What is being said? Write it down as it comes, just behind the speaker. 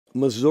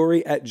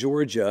Missouri at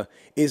Georgia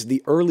is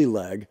the early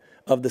leg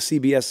of the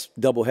CBS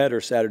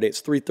doubleheader Saturday.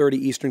 It's 3:30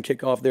 Eastern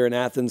kickoff there in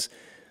Athens.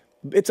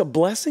 It's a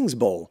Blessings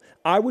Bowl.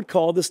 I would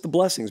call this the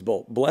Blessings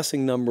Bowl.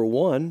 Blessing number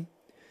one,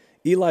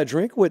 Eli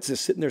Drinkwitz is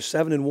sitting there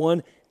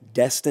 7-1,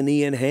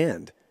 destiny in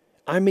hand.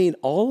 I mean,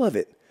 all of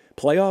it.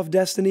 Playoff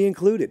destiny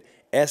included.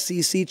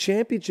 SEC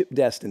championship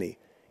destiny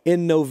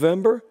in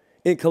November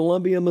in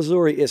Columbia,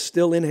 Missouri is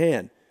still in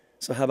hand.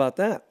 So how about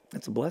that?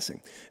 That's a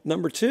blessing.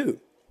 Number two,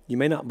 you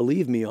may not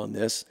believe me on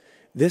this.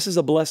 This is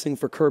a blessing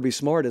for Kirby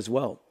Smart as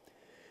well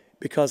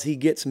because he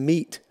gets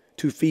meat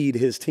to feed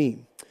his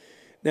team.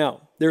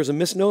 Now, there's a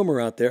misnomer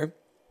out there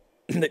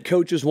that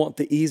coaches want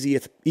the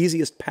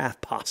easiest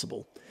path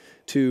possible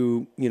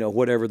to,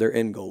 whatever their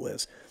end goal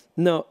is.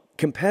 No,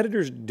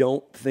 competitors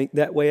don't think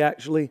that way,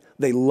 actually.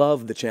 They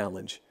love the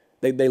challenge.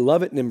 They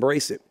love it and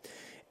embrace it.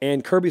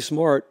 And Kirby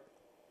Smart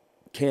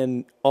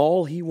can,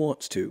 all he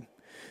wants to,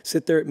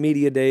 sit there at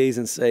media days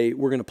and say,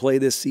 we're going to play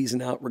this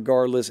season out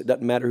regardless. It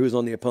doesn't matter who's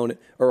on the opponent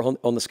or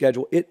on the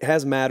schedule. It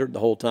has mattered the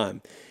whole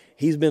time.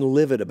 He's been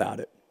livid about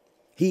it.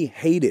 He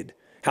hated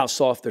how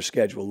soft their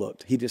schedule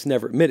looked. He just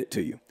never admitted it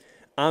to you.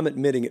 I'm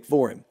admitting it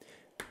for him.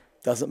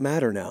 Doesn't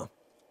matter now.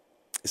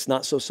 It's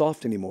not so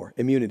soft anymore.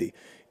 Immunity.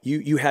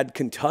 You had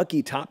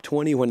Kentucky top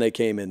 20 when they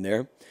came in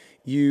there.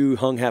 You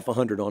hung half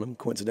 100 on them,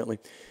 coincidentally.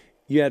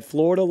 You had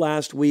Florida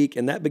last week,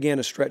 and that began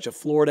a stretch of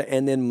Florida,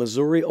 and then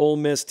Missouri, Ole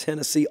Miss,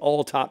 Tennessee,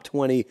 all top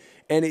 20,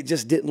 and it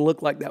just didn't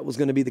look like that was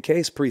going to be the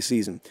case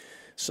preseason.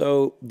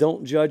 So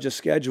don't judge a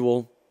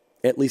schedule,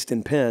 at least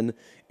in Penn,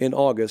 in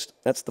August.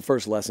 That's the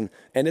first lesson.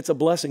 And it's a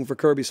blessing for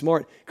Kirby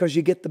Smart because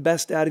you get the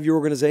best out of your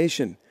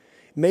organization.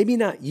 Maybe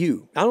not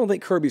you. I don't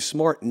think Kirby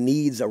Smart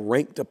needs a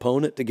ranked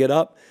opponent to get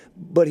up,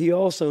 but he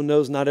also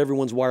knows not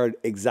everyone's wired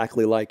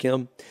exactly like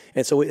him.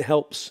 And so it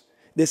helps.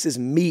 This is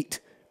meat,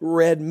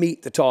 red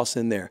meat to toss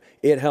in there.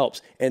 It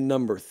helps. And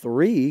number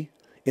three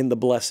in the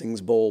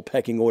Blessings Bowl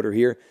pecking order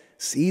here,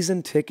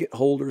 season ticket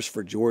holders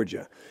for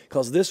Georgia,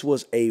 because this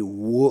was a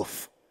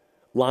woof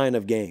line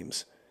of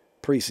games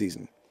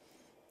preseason.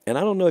 And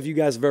I don't know if you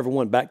guys have ever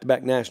won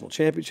back-to-back national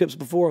championships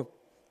before.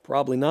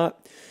 Probably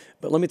not.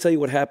 But let me tell you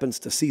what happens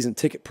to season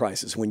ticket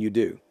prices when you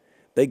do.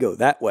 They go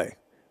that way.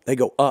 They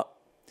go up.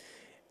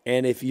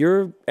 And if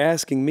you're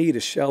asking me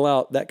to shell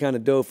out that kind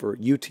of dough for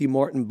UT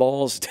Martin,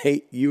 Ball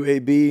State,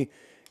 UAB,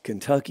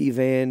 Kentucky,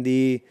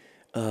 Vandy,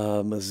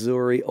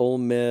 Missouri, Ole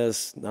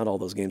Miss, not all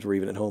those games were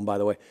even at home, by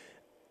the way,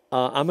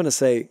 I'm going to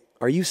say,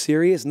 are you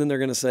serious? And then they're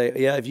going to say,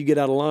 yeah, if you get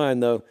out of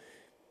line, though,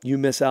 you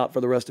miss out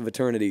for the rest of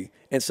eternity.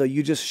 And so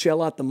you just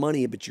shell out the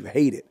money, but you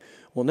hate it.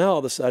 Well, now all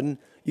of a sudden,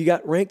 you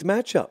got ranked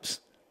matchups,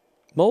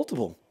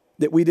 multiple,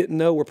 that we didn't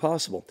know were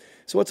possible.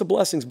 So it's a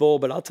Blessings Bowl,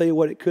 but I'll tell you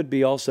what it could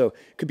be also.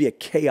 It could be a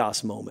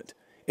chaos moment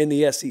in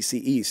the SEC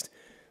East.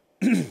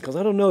 Because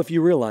I don't know if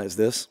you realize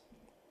this,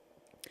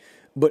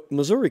 but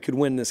Missouri could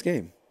win this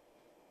game.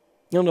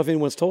 I don't know if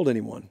anyone's told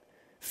anyone.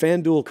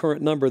 FanDuel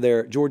current number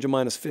there, Georgia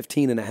minus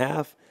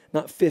 15.5,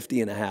 not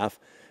 50.5.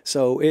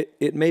 So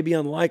it may be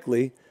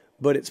unlikely,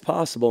 but it's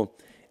possible.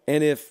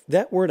 And if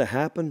that were to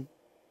happen,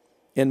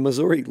 and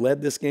Missouri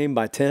led this game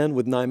by 10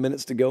 with 9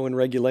 minutes to go in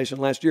regulation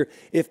last year,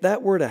 if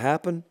that were to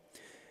happen,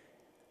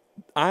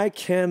 I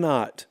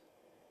cannot,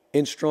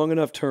 in strong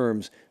enough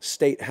terms,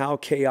 state how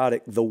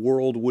chaotic the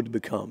world would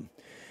become.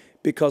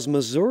 Because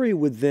Missouri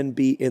would then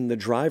be in the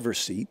driver's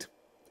seat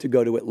to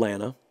go to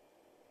Atlanta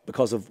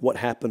because of what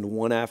happened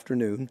one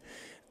afternoon.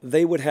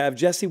 They would have,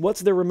 Jesse,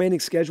 what's their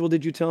remaining schedule,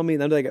 did you tell me?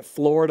 Then they got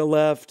Florida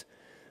left.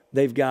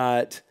 They've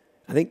got,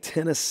 I think,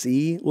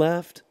 Tennessee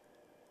left.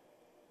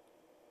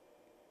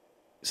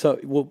 So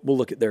we'll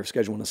look at their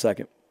schedule in a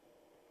second.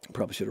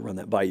 Probably should have run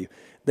that by you.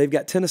 They've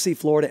got Tennessee,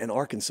 Florida, and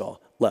Arkansas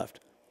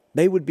left.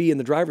 They would be in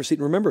the driver's seat.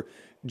 And remember,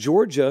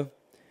 Georgia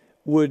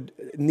would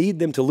need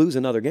them to lose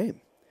another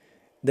game.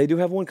 They do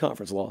have one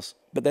conference loss,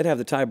 but they'd have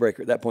the tiebreaker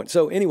at that point.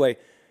 So anyway,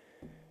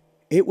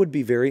 it would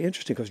be very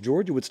interesting because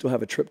Georgia would still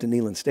have a trip to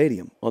Neyland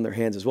Stadium on their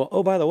hands as well.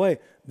 Oh, by the way,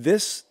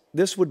 this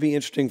would be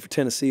interesting for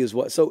Tennessee as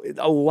well. So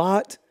a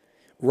lot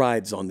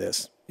rides on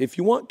this. If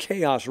you want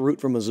chaos, root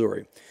for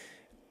Missouri.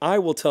 I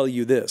will tell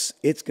you this,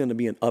 it's going to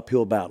be an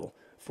uphill battle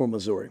for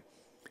Missouri.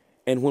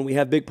 And when we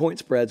have big point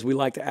spreads, we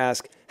like to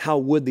ask, how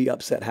would the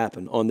upset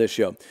happen on this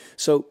show?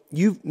 So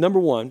number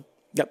one,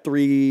 got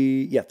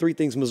three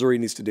things Missouri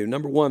needs to do.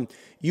 Number one,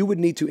 you would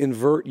need to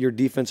invert your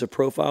defensive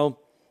profile.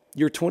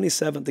 You're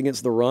 27th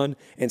against the run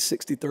and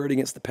 63rd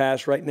against the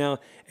pass right now,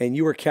 and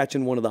you are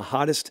catching one of the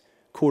hottest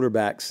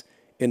quarterbacks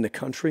in the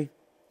country.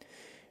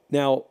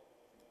 Now,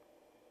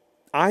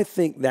 I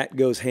think that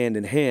goes hand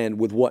in hand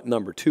with what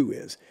number two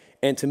is.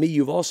 And to me,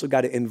 you've also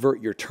got to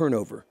invert your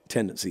turnover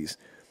tendencies.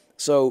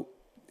 So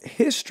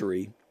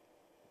history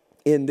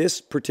in this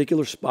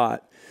particular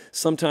spot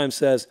sometimes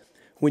says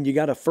when you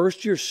got a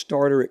first-year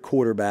starter at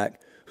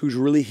quarterback who's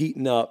really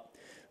heating up,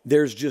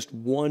 there's just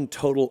one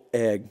total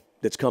egg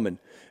that's coming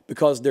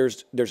because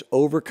there's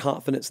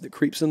overconfidence that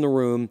creeps in the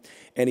room,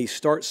 and he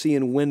starts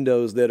seeing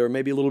windows that are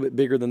maybe a little bit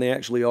bigger than they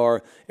actually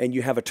are, and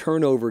you have a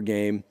turnover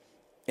game,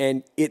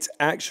 and it's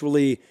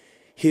actually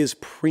his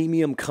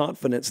premium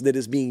confidence that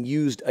is being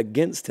used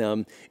against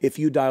him if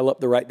you dial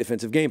up the right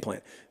defensive game plan.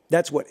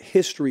 That's what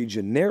history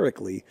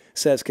generically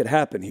says could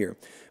happen here.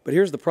 But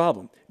here's the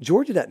problem.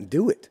 Georgia doesn't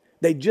do it.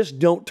 They just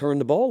don't turn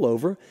the ball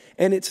over,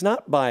 and it's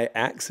not by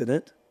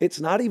accident. It's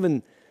not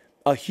even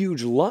a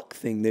huge luck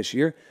thing this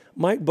year.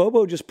 Mike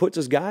Bobo just puts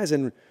his guys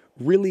in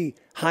really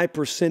high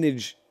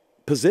percentage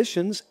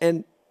positions,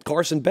 and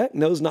Carson Beck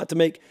knows not to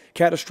make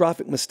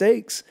catastrophic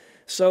mistakes.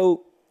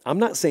 So I'm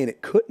not saying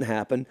it couldn't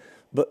happen,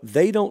 but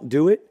they don't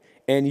do it,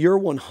 and you're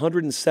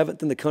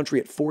 107th in the country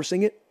at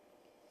forcing it.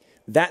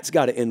 That's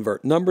got to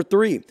invert. Number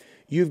 3,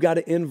 you've got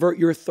to invert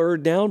your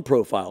third down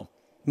profile.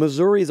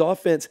 Missouri's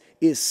offense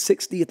is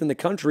 60th in the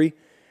country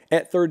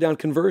at third down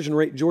conversion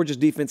rate. Georgia's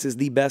defense is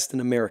the best in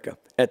America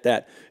at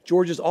that.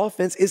 Georgia's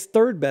offense is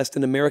third best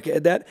in America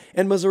at that,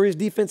 and Missouri's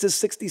defense is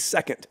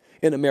 62nd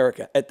in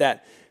America at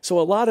that. So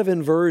a lot of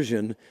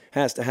inversion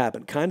has to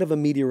happen. Kind of a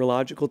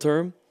meteorological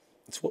term.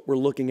 It's what we're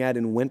looking at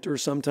in winter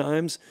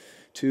sometimes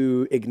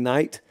to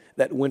ignite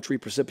that wintry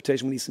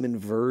precipitation. We need some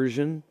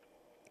inversion.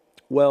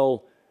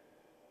 Well,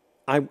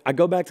 I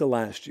go back to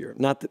last year.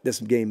 Not that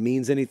this game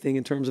means anything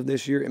in terms of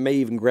this year. It may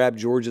even grab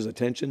Georgia's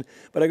attention.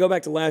 But I go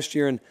back to last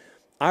year, and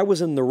I was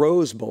in the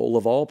Rose Bowl,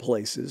 of all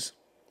places,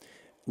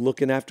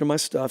 looking after my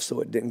stuff so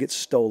it didn't get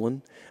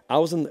stolen. I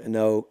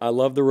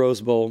love the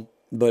Rose Bowl,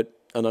 but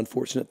an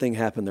unfortunate thing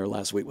happened there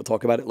last week. We'll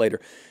talk about it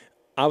later.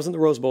 I was in the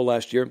Rose Bowl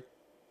last year,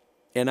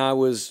 and I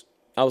was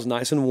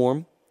nice and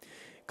warm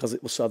because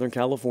it was Southern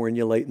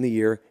California late in the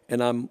year,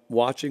 and I'm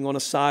watching on a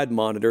side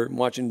monitor. I'm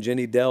watching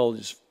Jenny Dell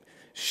just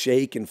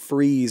shake and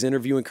freeze,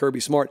 interviewing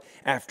Kirby Smart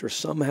after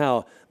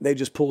somehow they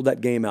just pulled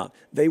that game out.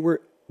 They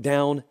were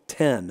down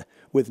 10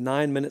 with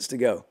 9 minutes to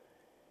go.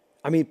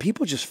 I mean,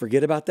 people just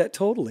forget about that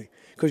totally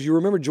because you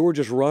remember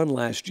Georgia's run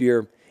last year,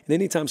 and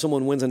anytime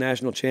someone wins a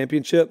national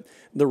championship,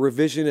 the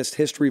revisionist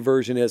history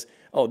version is,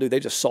 oh, dude,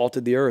 they just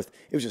salted the earth.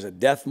 It was just a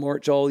death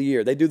march all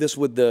year. They do this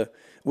with the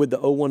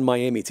 0-1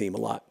 Miami team a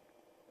lot.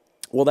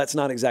 Well, that's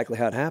not exactly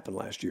how it happened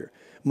last year.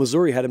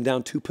 Missouri had them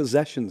down 2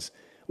 possessions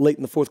late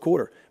in the fourth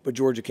quarter, but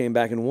Georgia came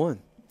back and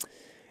won.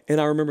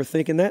 And I remember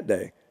thinking that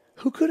day,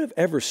 who could have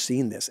ever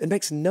seen this? It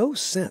makes no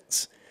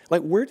sense.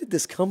 Like, where did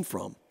this come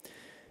from?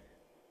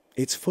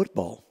 It's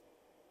football.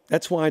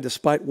 That's why,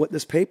 despite what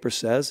this paper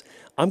says,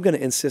 I'm going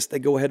to insist they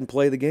go ahead and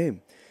play the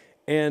game.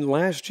 And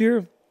last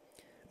year,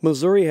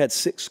 Missouri had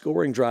 6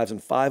 scoring drives,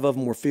 and 5 of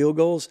them were field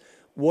goals.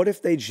 What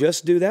if they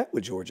just do that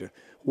with Georgia?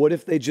 What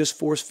if they just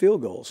force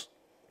field goals?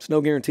 It's no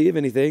guarantee of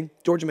anything.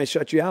 Georgia may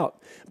shut you out,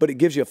 but it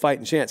gives you a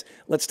fighting chance.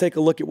 Let's take a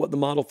look at what the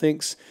model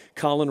thinks.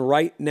 Colin,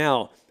 right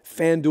now,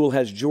 FanDuel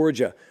has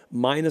Georgia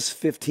minus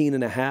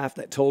 15.5.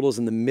 That total's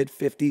in the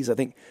mid-50s. I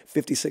think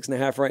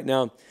 56.5 right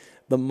now.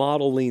 The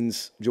model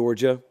leans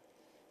Georgia,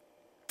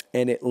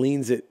 and it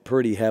leans it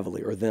pretty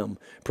heavily, or them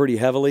pretty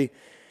heavily.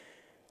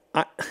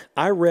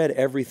 I read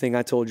everything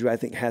I told you I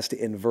think has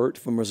to invert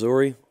for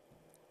Missouri.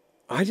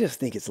 I just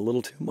think it's a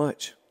little too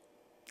much.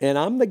 And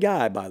I'm the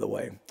guy, by the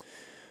way,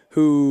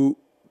 who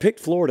picked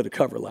Florida to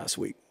cover last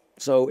week.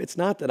 So it's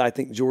not that I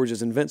think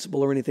Georgia's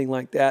invincible or anything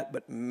like that,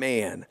 but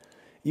man,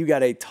 you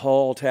got a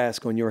tall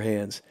task on your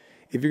hands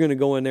if you're going to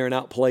go in there and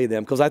outplay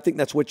them, because I think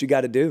that's what you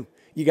got to do.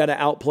 You got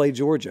to outplay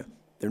Georgia.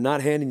 They're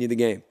not handing you the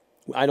game.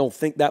 I don't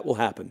think that will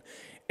happen.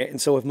 And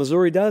so if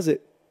Missouri does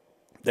it,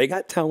 they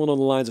got talent on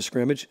the lines of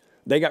scrimmage.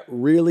 They got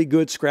really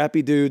good,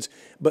 scrappy dudes.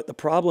 But the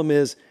problem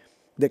is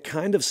the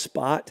kind of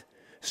spot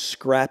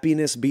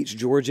scrappiness beats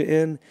Georgia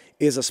in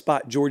is a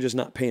spot Georgia's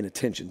not paying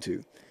attention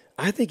to.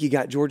 I think you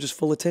got Georgia's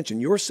full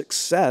attention. Your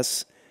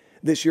success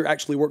this year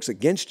actually works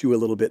against you a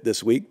little bit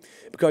this week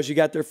because you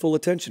got their full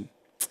attention.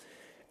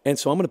 And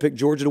so I'm going to pick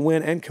Georgia to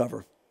win and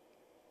cover.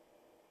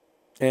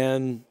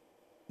 And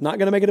not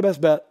going to make it a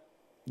best bet.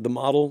 The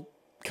model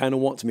kind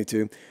of wants me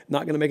to.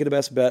 Not going to make it a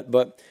best bet,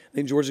 but I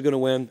think Georgia's going to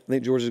win. I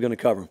think Georgia's going to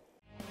cover.